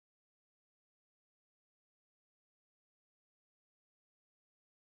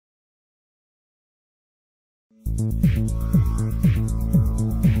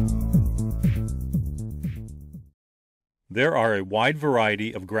There are a wide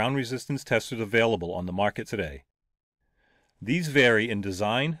variety of ground resistance testers available on the market today. These vary in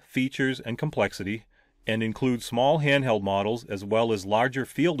design, features, and complexity, and include small handheld models as well as larger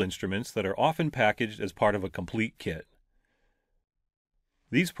field instruments that are often packaged as part of a complete kit.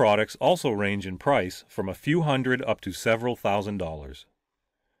 These products also range in price from a few hundred up to several $1,000s.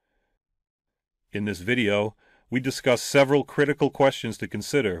 In this video, we discuss several critical questions to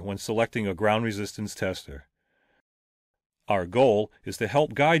consider when selecting a ground resistance tester. Our goal is to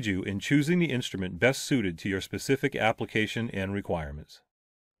help guide you in choosing the instrument best suited to your specific application and requirements.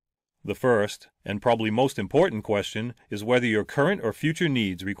 The first, and probably most important question, is whether your current or future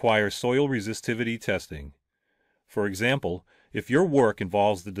needs require soil resistivity testing. For example, if your work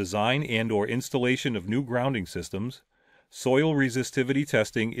involves the design and/or installation of new grounding systems, soil resistivity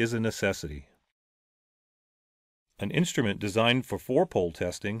testing is a necessity. An instrument designed for four-pole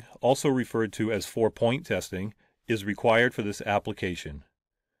testing, also referred to as four-point testing, is required for this application.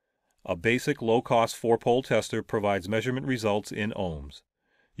 A basic low-cost four-pole tester provides measurement results in ohms.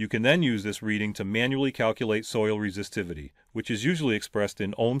 You can then use this reading to manually calculate soil resistivity, which is usually expressed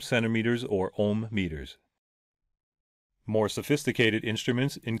in ohm centimeters or ohm meters. More sophisticated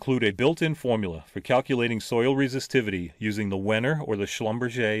instruments include a built-in formula for calculating soil resistivity using the Wenner or the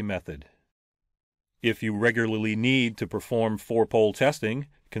Schlumberger method. If you regularly need to perform four-pole testing,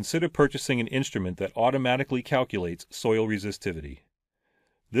 consider purchasing an instrument that automatically calculates soil resistivity.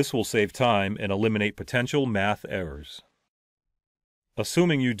 This will save time and eliminate potential math errors.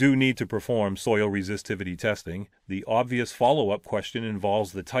 Assuming you do need to perform soil resistivity testing, the obvious follow-up question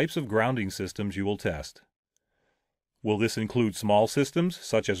involves the types of grounding systems you will test. Will this include small systems,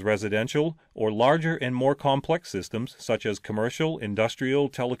 such as residential, or larger and more complex systems, such as commercial, industrial,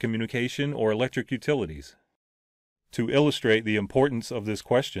 telecommunication, or electric utilities? To illustrate the importance of this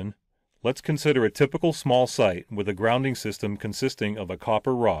question, let's consider a typical small site with a grounding system consisting of a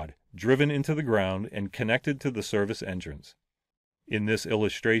copper rod driven into the ground and connected to the service entrance. In this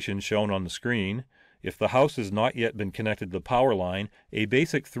illustration shown on the screen, if the house has not yet been connected to the power line, a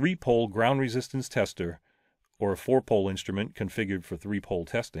basic three-pole ground resistance tester, or a four-pole instrument configured for three-pole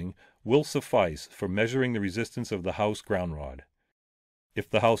testing, will suffice for measuring the resistance of the house ground rod. If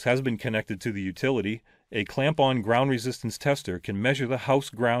the house has been connected to the utility, a clamp-on ground resistance tester can measure the house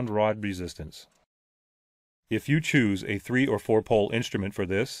ground rod resistance. If you choose a three- or four-pole instrument for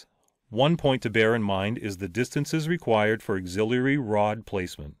this, one point to bear in mind is the distances required for auxiliary rod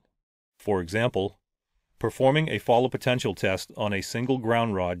placement. For example, performing a follow potential test on a single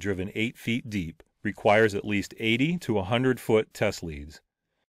ground rod driven 8 feet deep requires at least 80 to 100 foot test leads.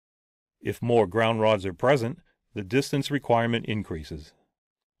 If more ground rods are present, the distance requirement increases.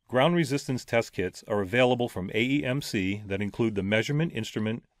 Ground resistance test kits are available from AEMC that include the measurement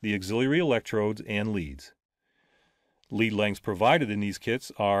instrument, the auxiliary electrodes, and leads. Lead lengths provided in these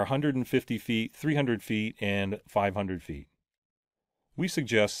kits are 150 feet, 300 feet, and 500 feet. We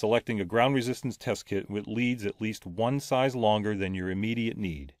suggest selecting a ground resistance test kit with leads at least one size longer than your immediate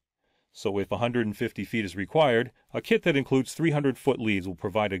need. So if 150 feet is required, a kit that includes 300-foot leads will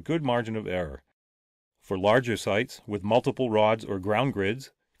provide a good margin of error. For larger sites with multiple rods or ground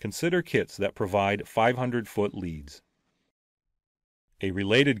grids, consider kits that provide 500-foot leads. A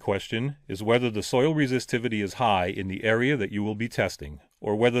related question is whether the soil resistivity is high in the area that you will be testing,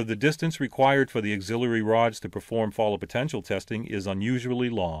 or whether the distance required for the auxiliary rods to perform follow potential testing is unusually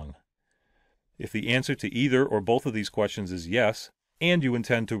long. If the answer to either or both of these questions is yes, and you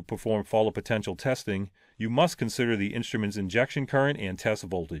intend to perform follow potential testing, you must consider the instrument's injection current and test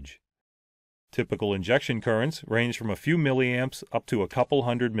voltage. Typical injection currents range from a few milliamps up to a couple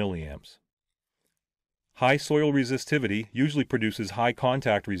hundred milliamps. High soil resistivity usually produces high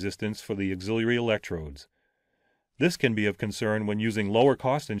contact resistance for the auxiliary electrodes. This can be of concern when using lower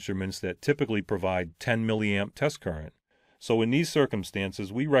cost instruments that typically provide 10 milliamp test current. So in these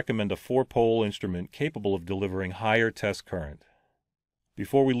circumstances, we recommend a four-pole instrument capable of delivering higher test current.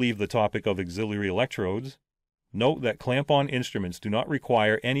 Before we leave the topic of auxiliary electrodes, note that clamp-on instruments do not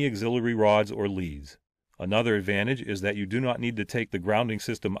require any auxiliary rods or leads. Another advantage is that you do not need to take the grounding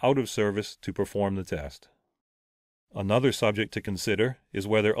system out of service to perform the test. Another subject to consider is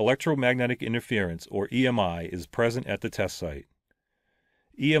whether electromagnetic interference, or EMI, is present at the test site.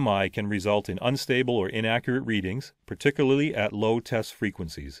 EMI can result in unstable or inaccurate readings, particularly at low test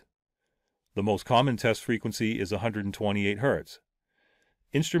frequencies. The most common test frequency is 128 Hz.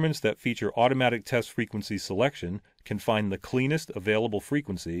 Instruments that feature automatic test frequency selection can find the cleanest available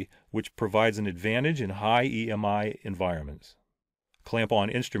frequency, which provides an advantage in high EMI environments. clamp-on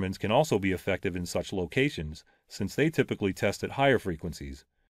instruments can also be effective in such locations, since they typically test at higher frequencies.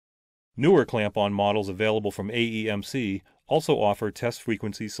 Newer clamp-on models available from AEMC also offer test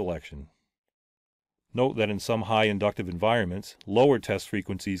frequency selection. Note that in some high inductive environments, lower test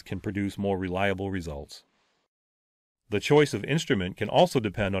frequencies can produce more reliable results. The choice of instrument can also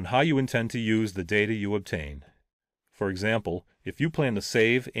depend on how you intend to use the data you obtain. For example, if you plan to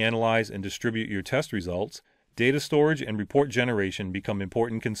save, analyze, and distribute your test results, data storage and report generation become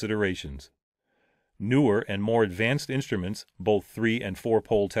important considerations. Newer and more advanced instruments, both 3- and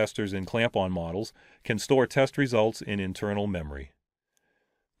 4-pole testers and clamp-on models, can store test results in internal memory.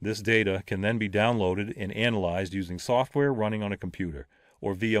 This data can then be downloaded and analyzed using software running on a computer,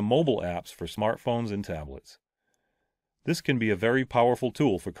 or via mobile apps for smartphones and tablets. This can be a very powerful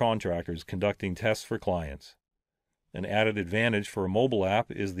tool for contractors conducting tests for clients. An added advantage for a mobile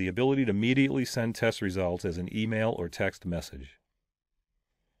app is the ability to immediately send test results as an email or text message.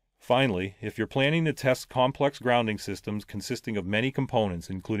 Finally, if you're planning to test complex grounding systems consisting of many components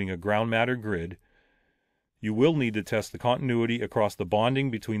including a ground matter grid, you will need to test the continuity across the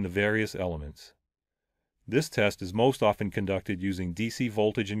bonding between the various elements. This test is most often conducted using DC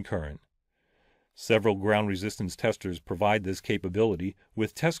voltage and current. Several ground resistance testers provide this capability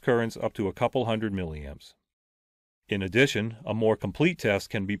with test currents up to a couple hundred milliamps. In addition, a more complete test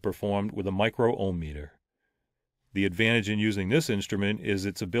can be performed with a micro-ohm meter. The advantage in using this instrument is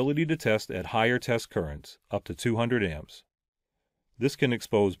its ability to test at higher test currents, up to 200 amps. This can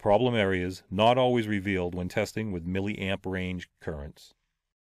expose problem areas not always revealed when testing with milliamp range currents.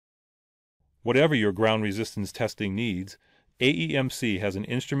 Whatever your ground resistance testing needs, AEMC has an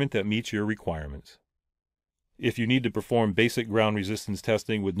instrument that meets your requirements. If you need to perform basic ground resistance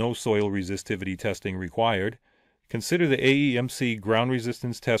testing with no soil resistivity testing required, consider the AEMC ground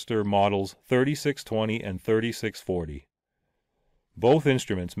resistance tester models 3620 and 3640. Both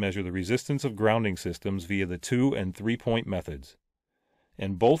instruments measure the resistance of grounding systems via the 2- and 3-point methods,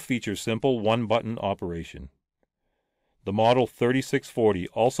 and both feature simple one-button operation. The model 3640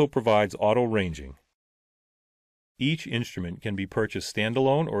 also provides auto ranging. Each instrument can be purchased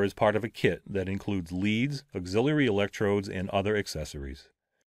standalone or as part of a kit that includes leads, auxiliary electrodes, and other accessories.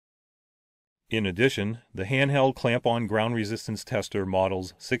 In addition, the handheld clamp-on ground resistance tester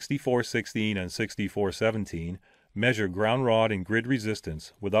models 6416 and 6417 measure ground rod and grid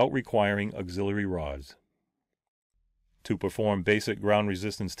resistance without requiring auxiliary rods. To perform basic ground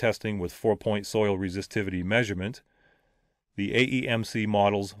resistance testing with 4-point soil resistivity measurement, the AEMC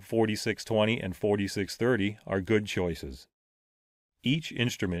models 4620 and 4630 are good choices. Each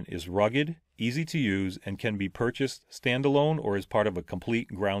instrument is rugged, easy to use, and can be purchased standalone or as part of a complete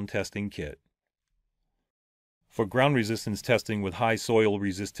ground testing kit. For ground resistance testing with high soil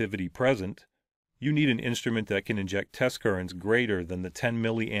resistivity present, you need an instrument that can inject test currents greater than the 10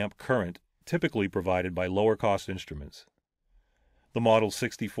 milliamp current typically provided by lower-cost instruments. The models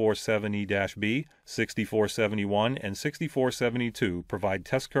 6470-B, 6471, and 6472 provide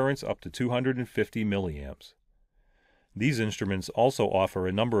test currents up to 250 milliamps. These instruments also offer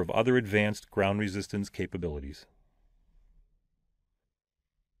a number of other advanced ground resistance capabilities.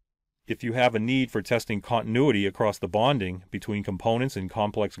 If you have a need for testing continuity across the bonding between components in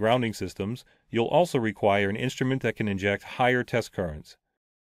complex grounding systems, you'll also require an instrument that can inject higher test currents.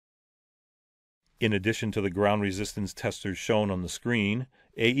 In addition to the ground resistance testers shown on the screen,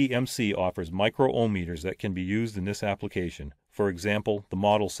 AEMC offers micro-ohm meters that can be used in this application, for example, the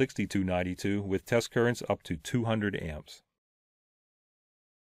model 6292 with test currents up to 200 amps.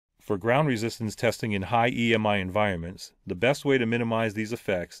 For ground resistance testing in high EMI environments, the best way to minimize these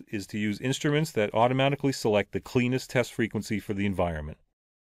effects is to use instruments that automatically select the cleanest test frequency for the environment.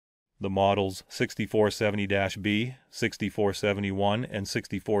 The models 6470-B, 6471, and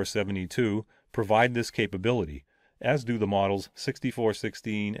 6472 provide this capability, as do the models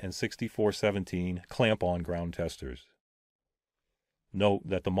 6416 and 6417 clamp-on ground testers. Note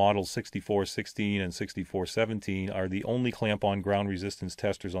that the models 6416 and 6417 are the only clamp-on ground resistance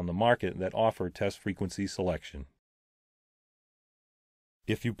testers on the market that offer test frequency selection.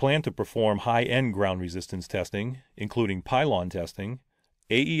 If you plan to perform high-end ground resistance testing, including pylon testing,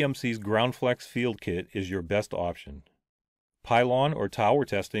 AEMC's GroundFlex Field Kit is your best option. Pylon or tower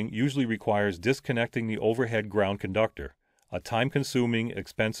testing usually requires disconnecting the overhead ground conductor, a time-consuming,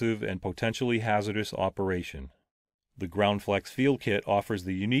 expensive, and potentially hazardous operation. The GroundFlex Field Kit offers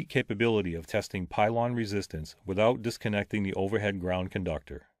the unique capability of testing pylon resistance without disconnecting the overhead ground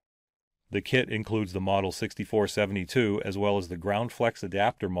conductor. The kit includes the model 6472 as well as the GroundFlex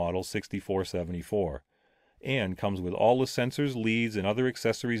adapter model 6474, and comes with all the sensors, leads, and other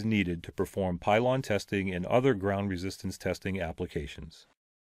accessories needed to perform pylon testing and other ground resistance testing applications.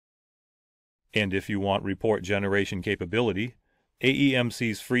 And if you want report generation capability,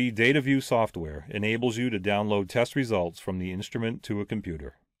 AEMC's free Data View software enables you to download test results from the instrument to a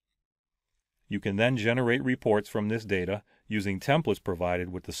computer. You can then generate reports from this data using templates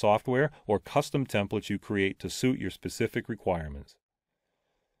provided with the software or custom templates you create to suit your specific requirements.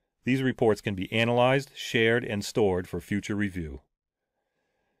 These reports can be analyzed, shared, and stored for future review.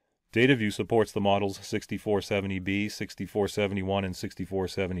 DataView supports the models 6470B, 6471, and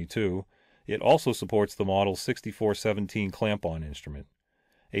 6472. It also supports the model 6417 clamp-on instrument.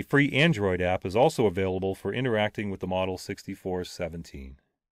 A free Android app is also available for interacting with the model 6417.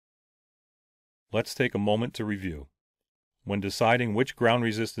 Let's take a moment to review. When deciding which ground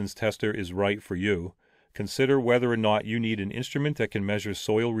resistance tester is right for you, consider whether or not you need an instrument that can measure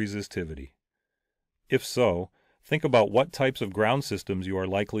soil resistivity. If so, think about what types of ground systems you are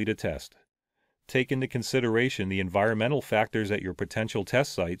likely to test. Take into consideration the environmental factors at your potential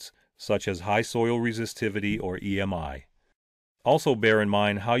test sites, such as high soil resistivity or EMI. Also bear in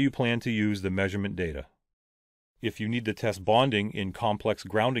mind how you plan to use the measurement data. If you need to test bonding in complex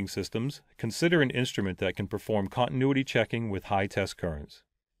grounding systems, consider an instrument that can perform continuity checking with high test currents.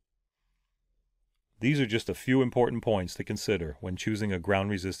 These are just a few important points to consider when choosing a ground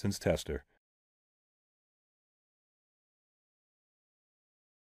resistance tester.